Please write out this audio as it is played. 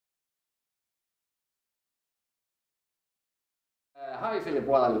Hi Philip,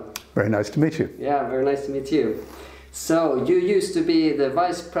 Wollen. Very nice to meet you. Yeah, very nice to meet you. So, you used to be the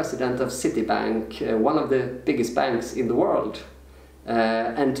vice president of Citibank, one of the biggest banks in the world.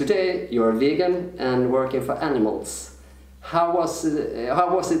 And today you're vegan and working for animals. How was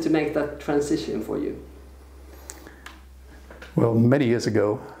it to make that transition for you? Well, many years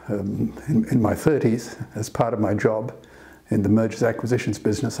ago, in my 30s, as part of my job in the mergers acquisitions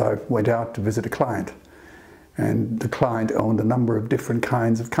business, I went out to visit a client. And the client owned a number of different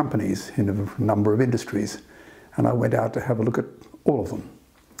kinds of companies in a number of industries. And I went out to have a look at all of them.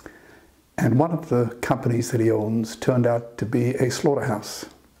 And one of the companies that he owns turned out to be a slaughterhouse.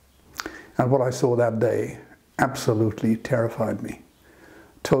 And what I saw that day absolutely terrified me,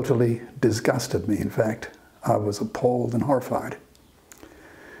 totally disgusted me, in fact. I was appalled and horrified.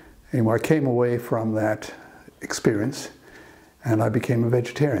 Anyway, I came away from that experience and I became a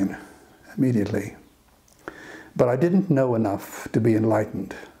vegetarian immediately. But I didn't know enough to be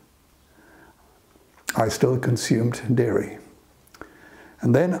enlightened. I still consumed dairy.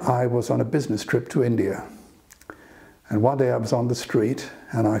 And then I was on a business trip to India. And one day I was on the street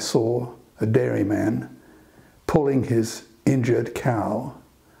and I saw a dairyman pulling his injured cow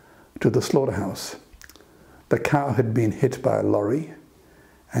to the slaughterhouse. The cow had been hit by a lorry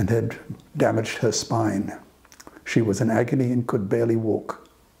and had damaged her spine. She was in agony and could barely walk.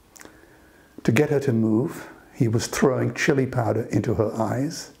 To get her to move, he was throwing chili powder into her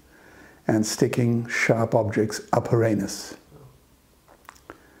eyes and sticking sharp objects up her anus.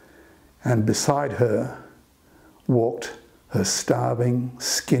 And beside her walked her starving,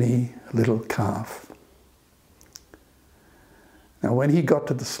 skinny little calf. Now, when he got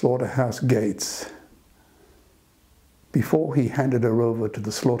to the slaughterhouse gates, before he handed her over to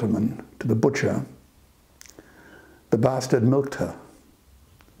the slaughterman, to the butcher, the bastard milked her.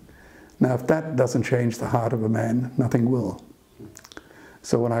 Now, if that doesn't change the heart of a man, nothing will.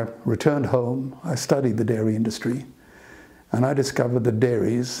 So when I returned home, I studied the dairy industry, and I discovered that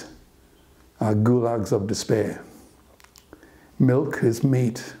dairies are gulags of despair. Milk is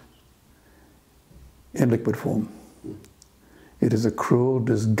meat in liquid form. It is a cruel,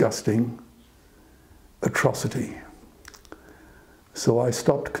 disgusting atrocity. So I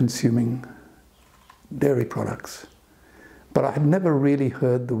stopped consuming dairy products. But I had never really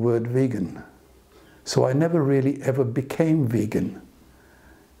heard the word vegan. So I never really ever became vegan.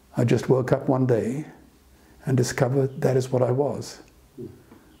 I just woke up one day and discovered that is what I was.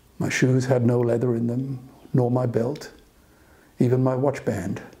 My shoes had no leather in them, nor my belt. Even my watch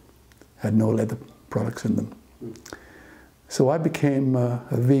band had no leather products in them. So I became a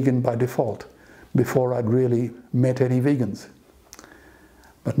vegan by default, before I'd really met any vegans.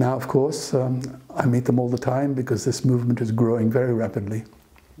 But now, of course, I meet them all the time because this movement is growing very rapidly.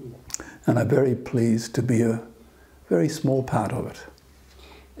 And I'm very pleased to be a very small part of it.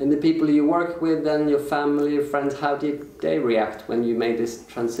 And the people you work with and your family, your friends, how did they react when you made this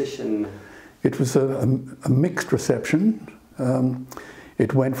transition? It was a mixed reception.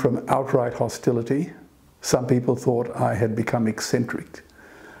 It went from outright hostility. Some people thought I had become eccentric.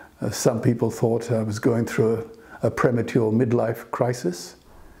 Some people thought I was going through a premature midlife crisis.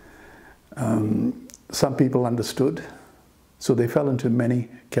 Some people understood, so they fell into many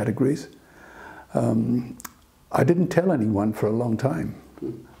categories. I didn't tell anyone for a long time.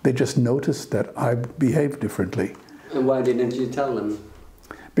 They just noticed that I behaved differently. And why didn't you tell them?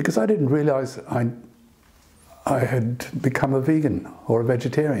 Because I didn't realize I had become a vegan or a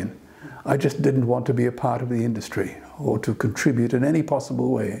vegetarian. I just didn't want to be a part of the industry or to contribute in any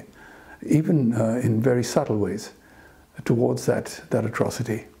possible way, even in very subtle ways, towards that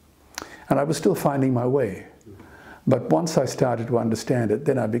atrocity. And I was still finding my way. But once I started to understand it,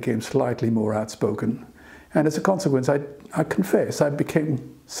 then I became slightly more outspoken. And as a consequence, I confess, I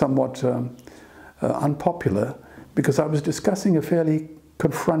became somewhat unpopular because I was discussing a fairly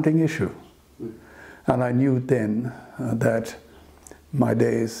confronting issue. And I knew then that my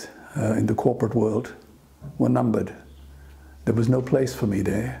days in the corporate world were numbered. There was no place for me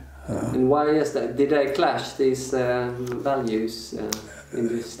there. And why is that? Did they clash, these values in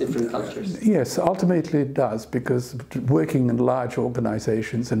these different cultures? Yes, ultimately it does, because working in large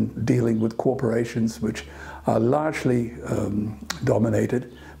organizations and dealing with corporations which are largely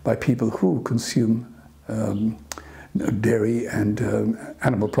dominated by people who consume dairy and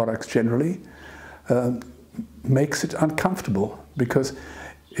animal products generally, makes it uncomfortable, because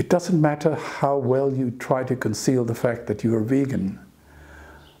it doesn't matter how well you try to conceal the fact that you're vegan.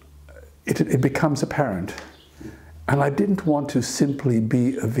 It becomes apparent. And I didn't want to simply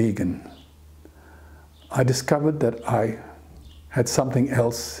be a vegan. I discovered that I had something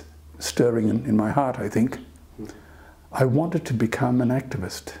else stirring in my heart, I think. I wanted to become an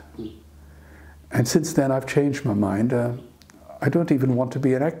activist. And since then I've changed my mind. I don't even want to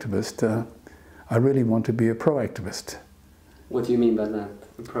be an activist. I really want to be a pro-activist. What do you mean by that,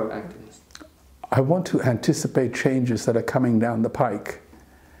 a pro-activist? I want to anticipate changes that are coming down the pike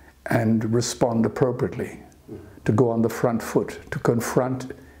and respond appropriately, to go on the front foot, to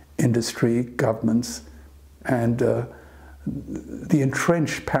confront industry, governments, and the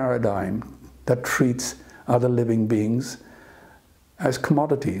entrenched paradigm that treats other living beings as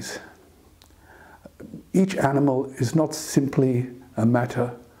commodities. Each animal is not simply a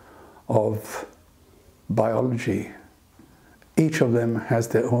matter of biology. Each of them has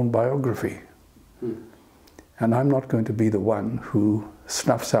their own biography. And I'm not going to be the one who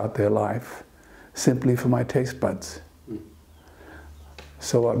snuffs out their life simply for my taste buds.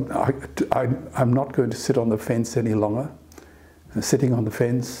 So I'm not going to sit on the fence any longer. Sitting on the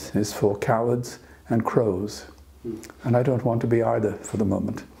fence is for cowards and crows. And I don't want to be either for the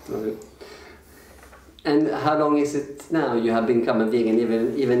moment. Okay. And how long is it now you have become a vegan,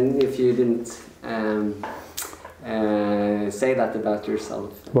 even if you didn't say that about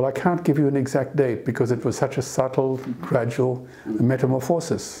yourself? Well, I can't give you an exact date because it was such a subtle, gradual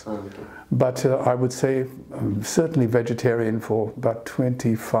metamorphosis. Oh, okay. But I would say I'm certainly vegetarian for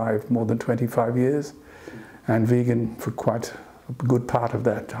about more than 25 years, and vegan for quite a good part of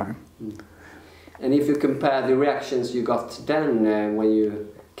that time. And if you compare the reactions you got then when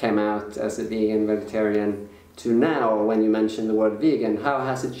you came out as a vegan, vegetarian, to now when you mention the word vegan, how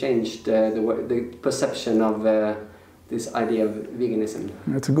has it changed the perception of this idea of veganism?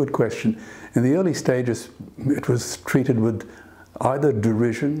 That's a good question. In the early stages, it was treated with either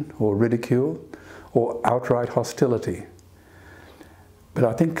derision or ridicule or outright hostility. But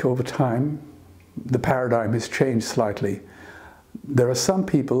I think over time, the paradigm has changed slightly. There are some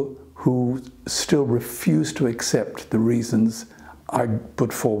people who still refuse to accept the reasons I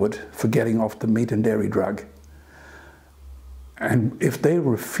put forward for getting off the meat and dairy drug. And if they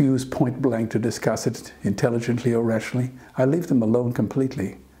refuse point blank to discuss it intelligently or rationally, I leave them alone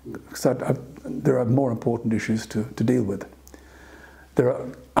completely. Because there are more important issues to deal with. There are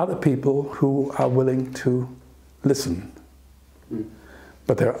other people who are willing to listen.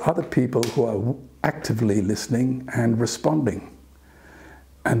 But there are other people who are actively listening and responding.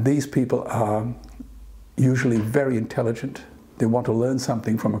 And these people are usually very intelligent. They want to learn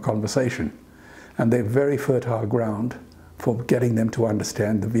something from a conversation. And they're very fertile ground for getting them to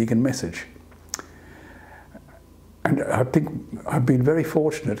understand the vegan message. And I think I've been very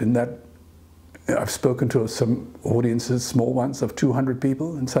fortunate in that I've spoken to some audiences, small ones, of 200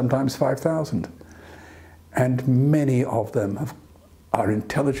 people and sometimes 5,000. And many of them are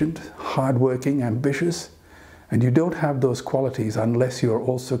intelligent, hardworking, ambitious, and you don't have those qualities unless you're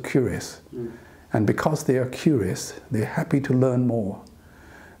also curious. And because they are curious, they're happy to learn more.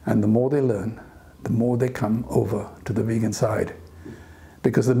 And the more they learn, the more they come over to the vegan side.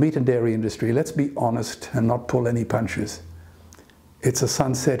 Because the meat and dairy industry, let's be honest and not pull any punches, it's a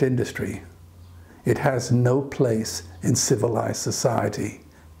sunset industry. It has no place in civilized society,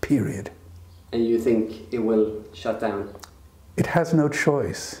 period. And you think it will shut down? It has no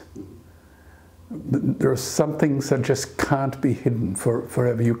choice. There are some things that just can't be hidden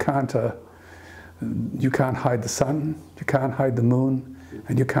forever. You can't hide the sun, you can't hide the moon,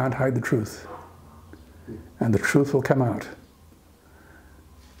 and you can't hide the truth. And the truth will come out.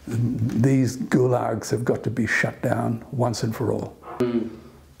 These gulags have got to be shut down once and for all.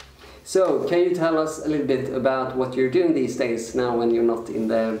 So, can you tell us a little bit about what you're doing these days now when you're not in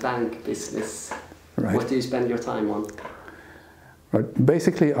the bank business? Right. What do you spend your time on? Right.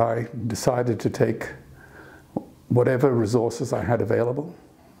 Basically, I decided to take whatever resources I had available,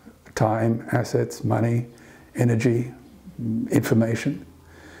 time, assets, money, energy, information,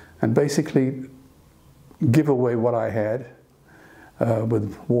 and basically give away what I had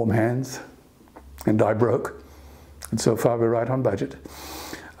with warm hands, and I broke. And so far we're right on budget.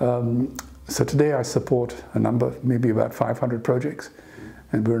 So today I support a number, maybe about 500 projects,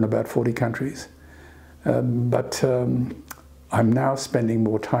 and we're in about 40 countries. But I'm now spending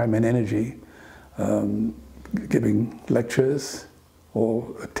more time and energy giving lectures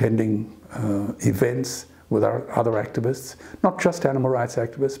or attending events with our other activists, not just animal rights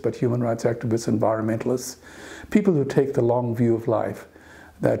activists, but human rights activists, environmentalists, people who take the long view of life,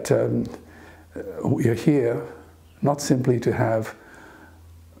 that we are here not simply to have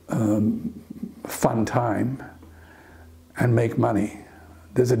fun time and make money.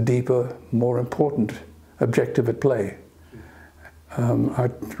 There's a deeper, more important objective at play. I'm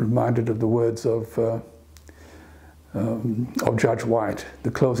reminded of the words of Judge White,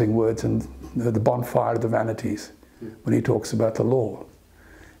 the closing words in The Bonfire of the Vanities. when he talks about the law.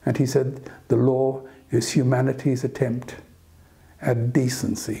 And he said, the law is humanity's attempt at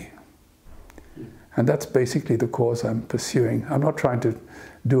decency. And that's basically the cause I'm pursuing. I'm not trying to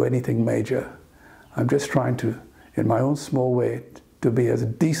do anything major. I'm just trying to, in my own small way, to be as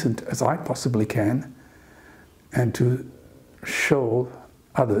decent as I possibly can, and to show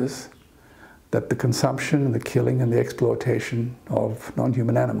others that the consumption and the killing and the exploitation of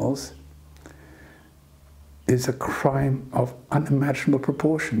non-human animals is a crime of unimaginable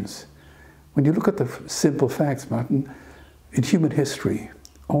proportions. When you look at the simple facts, Martin, in human history,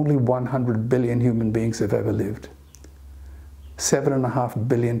 only 100 billion human beings have ever lived. 7.5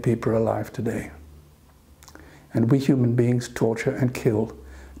 billion people are alive today. And we human beings torture and kill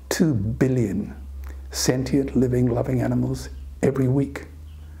 2 billion sentient, living, loving animals every week.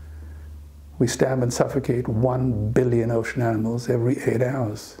 We stab and suffocate 1 billion ocean animals every 8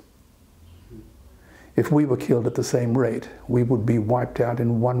 hours. If we were killed at the same rate, we would be wiped out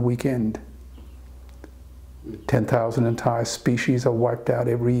in one weekend. 10,000 entire species are wiped out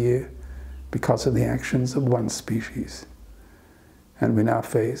every year because of the actions of one species. And we now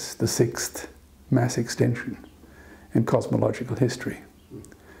face the 6th mass extinction in cosmological history.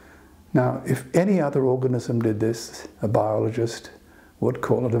 Now, if any other organism did this, a biologist would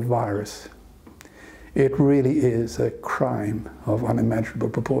call it a virus. It really is a crime of unimaginable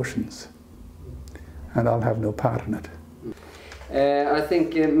proportions, and I'll have no part in it. I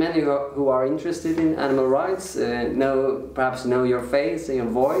think many who are interested in animal rights perhaps know your face and your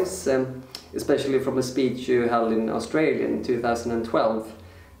voice, especially from a speech you held in Australia in 2012,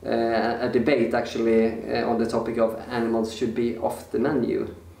 a debate actually on the topic of animals should be off the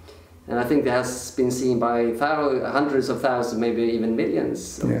menu. And I think that has been seen by hundreds of thousands, maybe even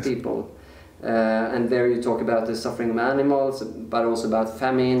millions of people. And there you talk about the suffering of animals, but also about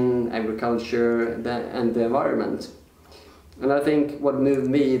famine, agriculture, and the environment. And I think what moved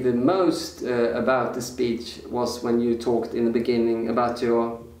me the most about the speech was when you talked in the beginning about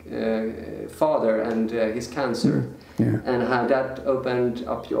your father and his cancer, and how that opened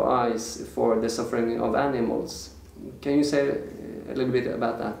up your eyes for the suffering of animals. Can you say a little bit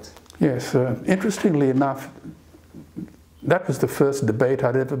about that? Yes, interestingly enough, that was the first debate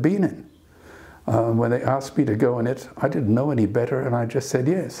I'd ever been in. When they asked me to go in it, I didn't know any better, and I just said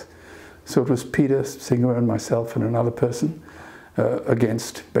yes. So it was Peter-Singer and myself and another person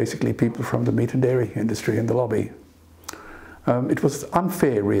against basically people from the meat and dairy industry and the lobby. It was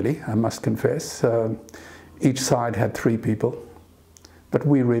unfair, really, I must confess. Each side had 3 people, but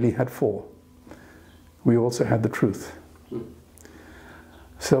we really had 4. We also had the truth.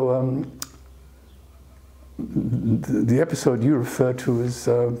 So the episode you refer to is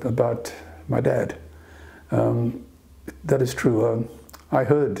about my dad. That is true. I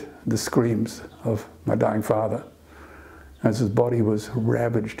heard the screams of my dying father as his body was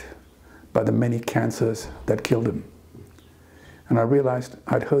ravaged by the many cancers that killed him. And I realized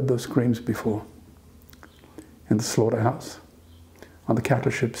I'd heard those screams before in the slaughterhouse, on the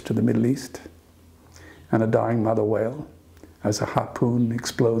cattle ships to the Middle East, and a dying mother whale as a harpoon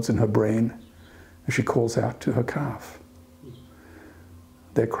explodes in her brain and she calls out to her calf.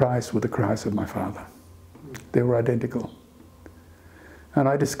 Their cries were the cries of my father. They were identical. And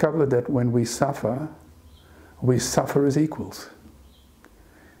I discovered that when we suffer as equals.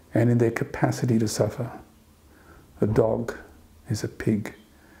 And in their capacity to suffer, a dog is a pig,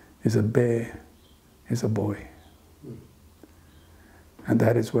 is a bear, is a boy. And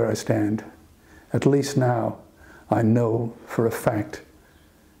that is where I stand. At least now, I know for a fact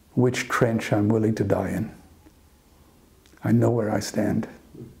which trench I'm willing to die in. I know where I stand.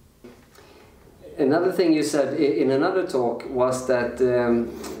 Another thing you said in another talk was that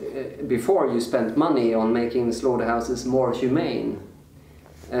before you spent money on making slaughterhouses more humane.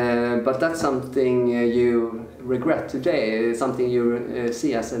 But that's something you regret today, something you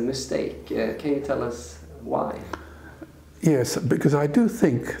see as a mistake. Can you tell us why? Yes, because I do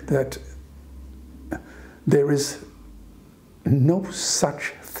think that there is no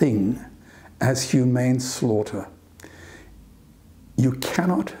such thing as humane slaughter. You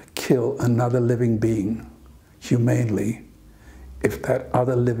cannot kill another living being humanely if that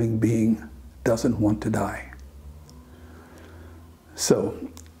other living being doesn't want to die. So,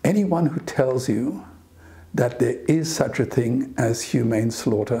 anyone who tells you that there is such a thing as humane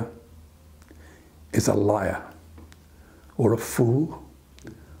slaughter is a liar, or a fool,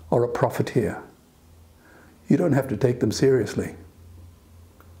 or a profiteer. You don't have to take them seriously.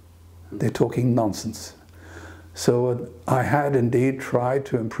 They're talking nonsense. So I had indeed tried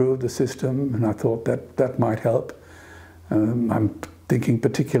to improve the system, and I thought that that might help. I'm thinking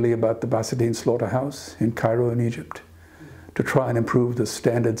particularly about the Basadine slaughterhouse in Cairo in Egypt, to try and improve the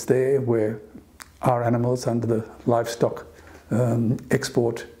standards there, where our animals under the livestock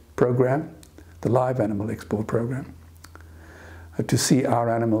export program, the live animal export program, to see our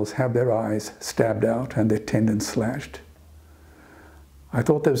animals have their eyes stabbed out and their tendons slashed. I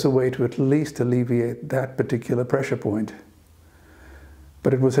thought there was a way to at least alleviate that particular pressure point.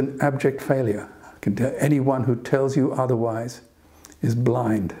 But it was an abject failure. I can tell anyone who tells you otherwise is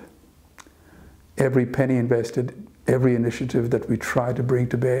blind. Every penny invested, every initiative that we tried to bring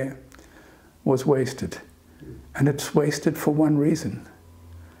to bear was wasted. And it's wasted for one reason.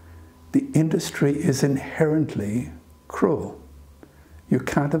 The industry is inherently cruel. You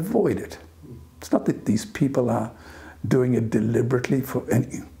can't avoid it. It's not that these people are doing it deliberately for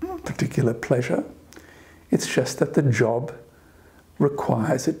any particular pleasure. It's just that the job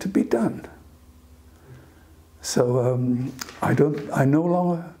requires it to be done. So I no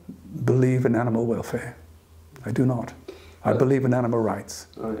longer believe in animal welfare. I do not. I believe in animal rights.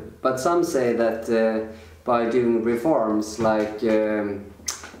 But some say that by doing reforms like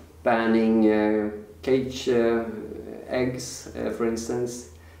banning cage eggs, for instance,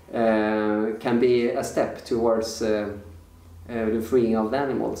 can be a step towards the freeing of the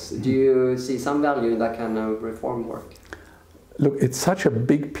animals. Do you see some value in that kind of reform work? Look, it's such a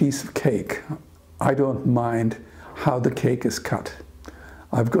big piece of cake. I don't mind how the cake is cut.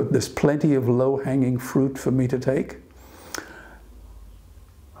 There's plenty of low-hanging fruit for me to take.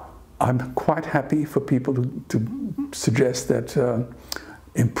 I'm quite happy for people to suggest that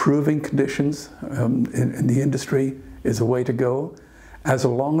improving conditions in the industry is a way to go, as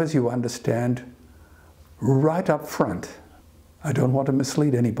long as you understand right up front. I don't want to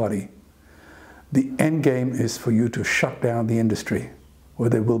mislead anybody. The end game is for you to shut down the industry,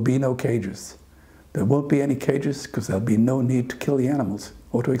 where there will be no cages. There won't be any cages because there'll be no need to kill the animals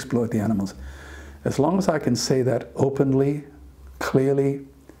or to exploit the animals. As long as I can say that openly, clearly,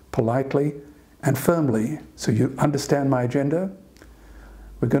 politely, and firmly, so you understand my agenda,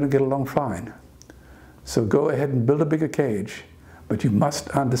 we're going to get along fine. So go ahead and build a bigger cage, but you must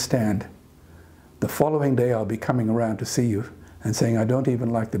understand the following day I'll be coming around to see you and saying, I don't even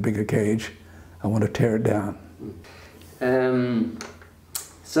like the bigger cage, I want to tear it down.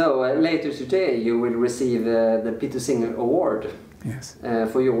 So later today you will receive the Peter-Singer Award. Yes.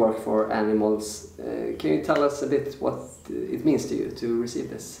 For your work for animals. Can you tell us a bit what it means to you to receive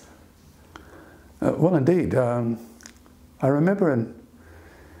this? Well, indeed. I remember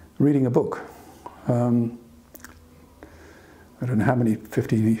reading a book, I don't know how many,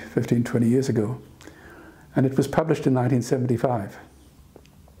 15, 20 years ago, and it was published in 1975.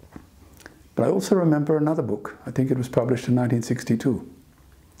 But I also remember another book. I think it was published in 1962.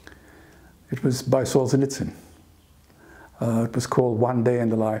 It was by Solzhenitsyn. It was called One Day in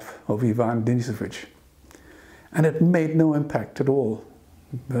the Life of Ivan Denisovich. And it made no impact at all.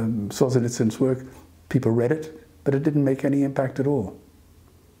 Solzhenitsyn's work, people read it, but it didn't make any impact at all.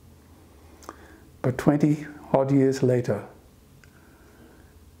 But 20 odd years later,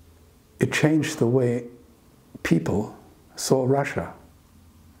 it changed the way people saw Russia.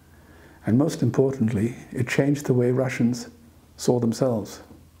 And most importantly, it changed the way Russians saw themselves.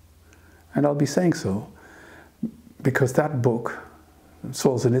 And I'll be saying so because that book,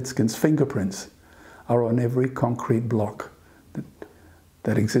 Solzhenitsyn's fingerprints, are on every concrete block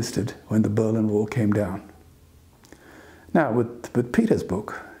that existed when the Berlin Wall came down. Now, with Peter's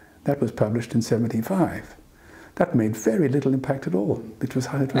book, that was published in '75. That made very little impact at all. It was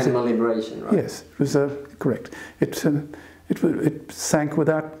Animal liberation, right? Yes, it was correct. It sank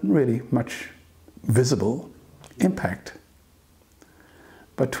without really much visible impact.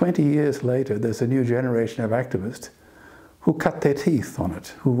 But 20 years later, there's a new generation of activists who cut their teeth on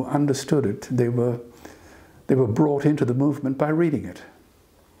it, who understood it. They were brought into the movement by reading it.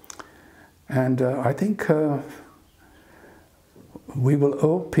 And I think we will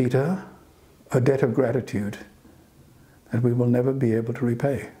owe Peter a debt of gratitude that we will never be able to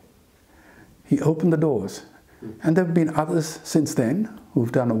repay. He opened the doors. And there have been others since then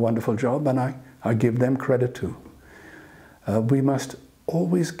who've done a wonderful job, and I give them credit too. We must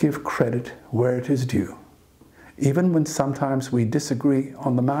always give credit where it is due. Even when sometimes we disagree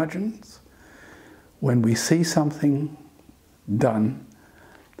on the margins, when we see something done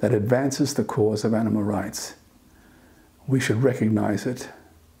that advances the cause of animal rights, we should recognize it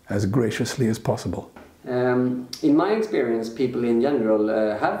as graciously as possible. In my experience, people in general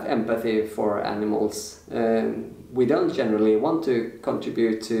have empathy for animals. We don't generally want to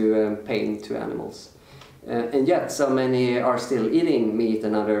contribute to pain to animals. And yet so many are still eating meat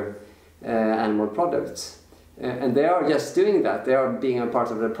and other animal products. And they are just doing that. They are being a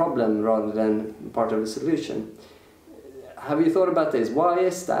part of the problem rather than part of the solution. Have you thought about this? Why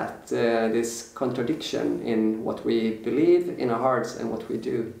is that, this contradiction in what we believe in our hearts and what we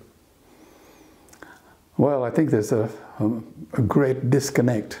do? Well, I think there's a great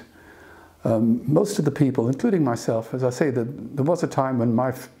disconnect. Most of the people, including myself, as I say, there was a time when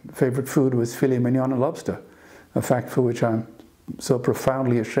my favorite food was filet mignon and lobster, a fact for which I'm so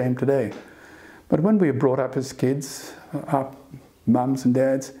profoundly ashamed today. But when we were brought up as kids, our mums and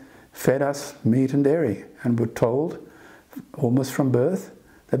dads fed us meat and dairy and were told, almost from birth,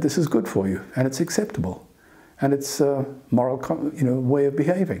 that this is good for you and it's acceptable and it's a moral, way of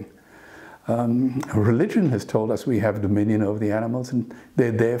behaving. Religion has told us we have dominion over the animals and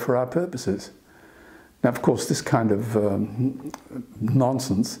they're there for our purposes. Now, of course, this kind of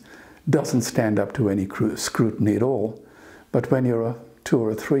nonsense doesn't stand up to any scrutiny at all, but when you're a 2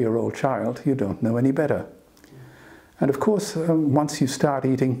 or a 3-year-old child, you don't know any better. And of course, once you start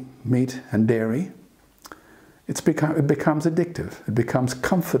eating meat and dairy, it becomes addictive. It becomes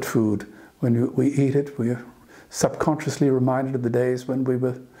comfort food. When we eat it, we are subconsciously reminded of the days when we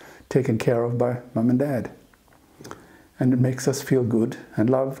were taken care of by mum and dad. And it makes us feel good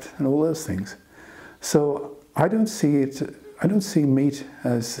and loved and all those things. So I don't see meat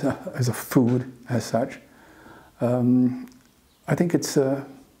as a food as such. I think it's a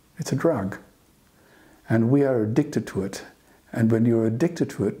drug, and we are addicted to it. And when you're addicted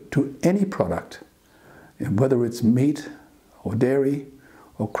to it, to any product, whether it's meat or dairy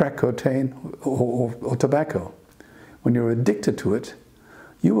or crack cocaine or tobacco, when you're addicted to it,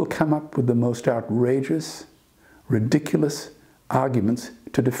 you will come up with the most outrageous, ridiculous arguments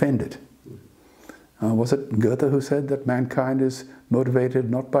to defend it. Was it Goethe who said that mankind is motivated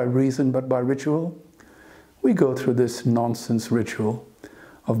not by reason but by ritual? We go through this nonsense ritual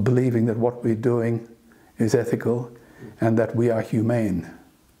of believing that what we're doing is ethical and that we are humane.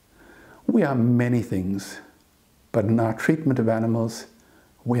 We are many things, but in our treatment of animals,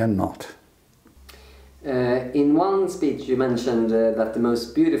 we are not. In one speech you mentioned that the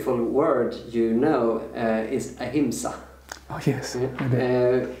most beautiful word you know is ahimsa. Oh yes.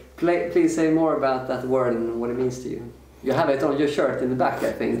 Please say more about that word and what it means to you. You have it on your shirt in the back,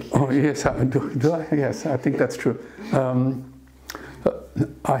 I think. Oh yes, do I? Yes, I think that's true.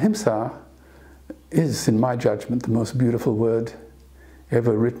 Ahimsa is, in my judgment, the most beautiful word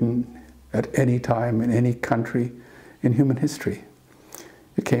ever written at any time in any country in human history.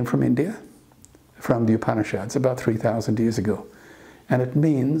 It came from India, from the Upanishads, about 3,000 years ago. And it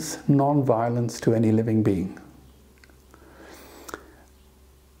means non-violence to any living being.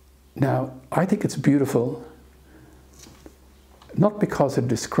 Now, I think it's beautiful, not because it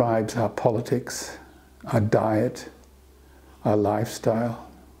describes our politics, our diet, our lifestyle,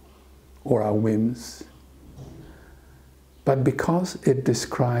 or our whims, but because it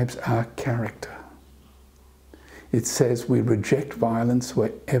describes our character. It says we reject violence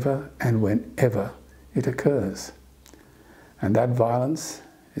wherever and whenever it occurs. And that violence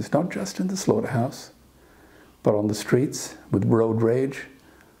is not just in the slaughterhouse, but on the streets with road rage,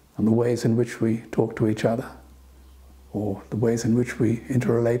 and the ways in which we talk to each other, or the ways in which we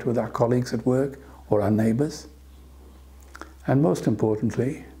interrelate with our colleagues at work or our neighbors. And most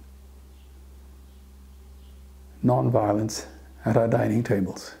importantly, non-violence at our dining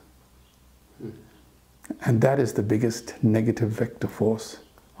tables. And that is the biggest negative vector force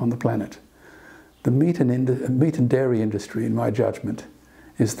on the planet. The meat and dairy industry, in my judgment,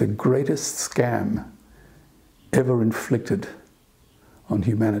 is the greatest scam ever inflicted on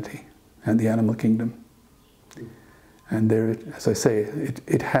humanity and the animal kingdom. And there, as I say,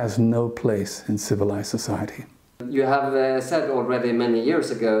 it has no place in civilized society. You have said already many years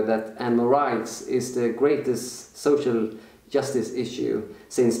ago that animal rights is the greatest social justice issue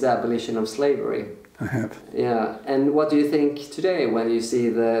since the abolition of slavery. I have. Yeah, and what do you think today when you see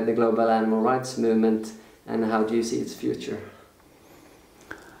the global animal rights movement, and how do you see its future?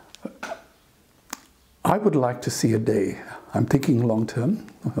 I would like to see a day, I'm thinking long term,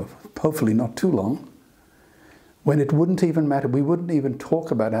 hopefully not too long, when it wouldn't even matter, we wouldn't even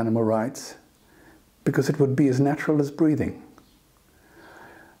talk about animal rights because it would be as natural as breathing.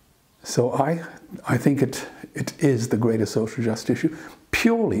 So I think it is the greatest social justice issue,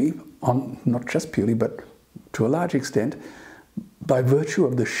 purely, not just purely, but to a large extent, by virtue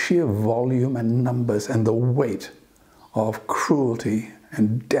of the sheer volume and numbers and the weight of cruelty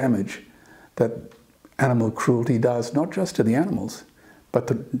and damage that animal cruelty does, not just to the animals,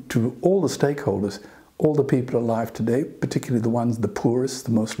 but to all the stakeholders, all the people alive today, particularly the ones, the poorest,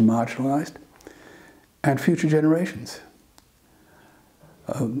 the most marginalized, and future generations.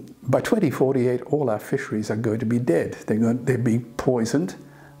 By 2048, all our fisheries are going to be dead. They're being poisoned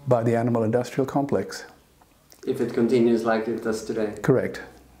by the animal industrial complex. If it continues like it does today. Correct,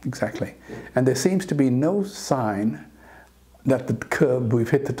 exactly. Yeah. And there seems to be no sign that the curve, we've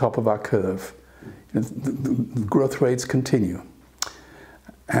hit the top of our curve. The growth rates continue.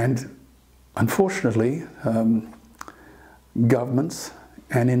 And unfortunately, governments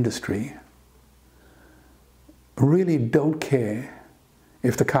and industry really don't care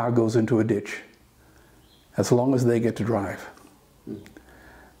if the car goes into a ditch, as long as they get to drive.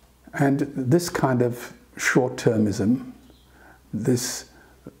 And this kind of short-termism, this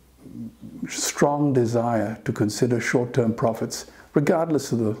strong desire to consider short-term profits,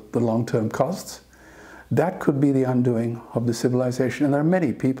 regardless of the long-term costs, that could be the undoing of the civilization. And there are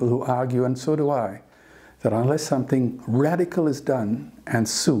many people who argue, and so do I, that unless something radical is done, and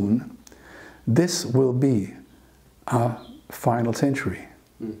soon, this will be our final century.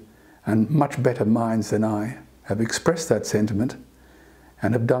 And much better minds than I have expressed that sentiment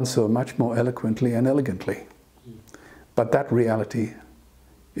and have done so much more eloquently and elegantly. But that reality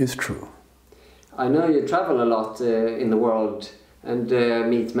is true. I know you travel a lot in the world and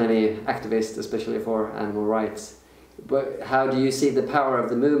meet many activists, especially for animal rights. But how do you see the power of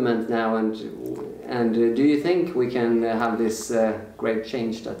the movement now, and do you think we can have this great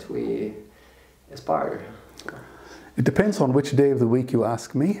change that we aspire? It depends on which day of the week you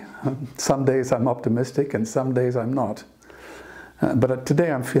ask me. Some days I'm optimistic and some days I'm not. But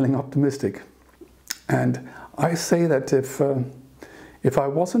today I'm feeling optimistic. And I say that if I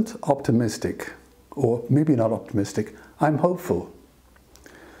wasn't optimistic, or maybe not optimistic, I'm hopeful.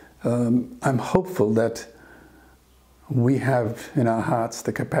 I'm hopeful that we have in our hearts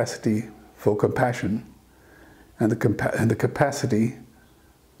the capacity for compassion and the capacity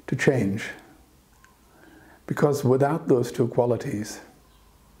to change. Because without those two qualities,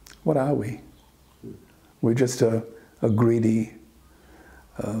 what are we? We're just a greedy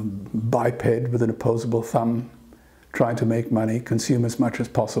biped with an opposable thumb, trying to make money, consume as much as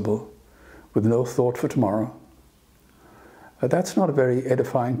possible, with no thought for tomorrow. That's not a very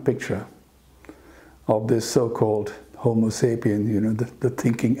edifying picture of this so-called Homo sapien, you know, the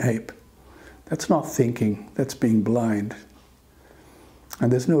thinking ape. That's not thinking, that's being blind. And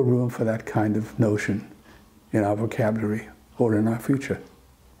there's no room for that kind of notion in our vocabulary or in our future.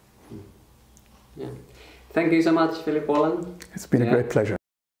 Yeah. Thank you so much, Philip Wollen. It's been a great pleasure.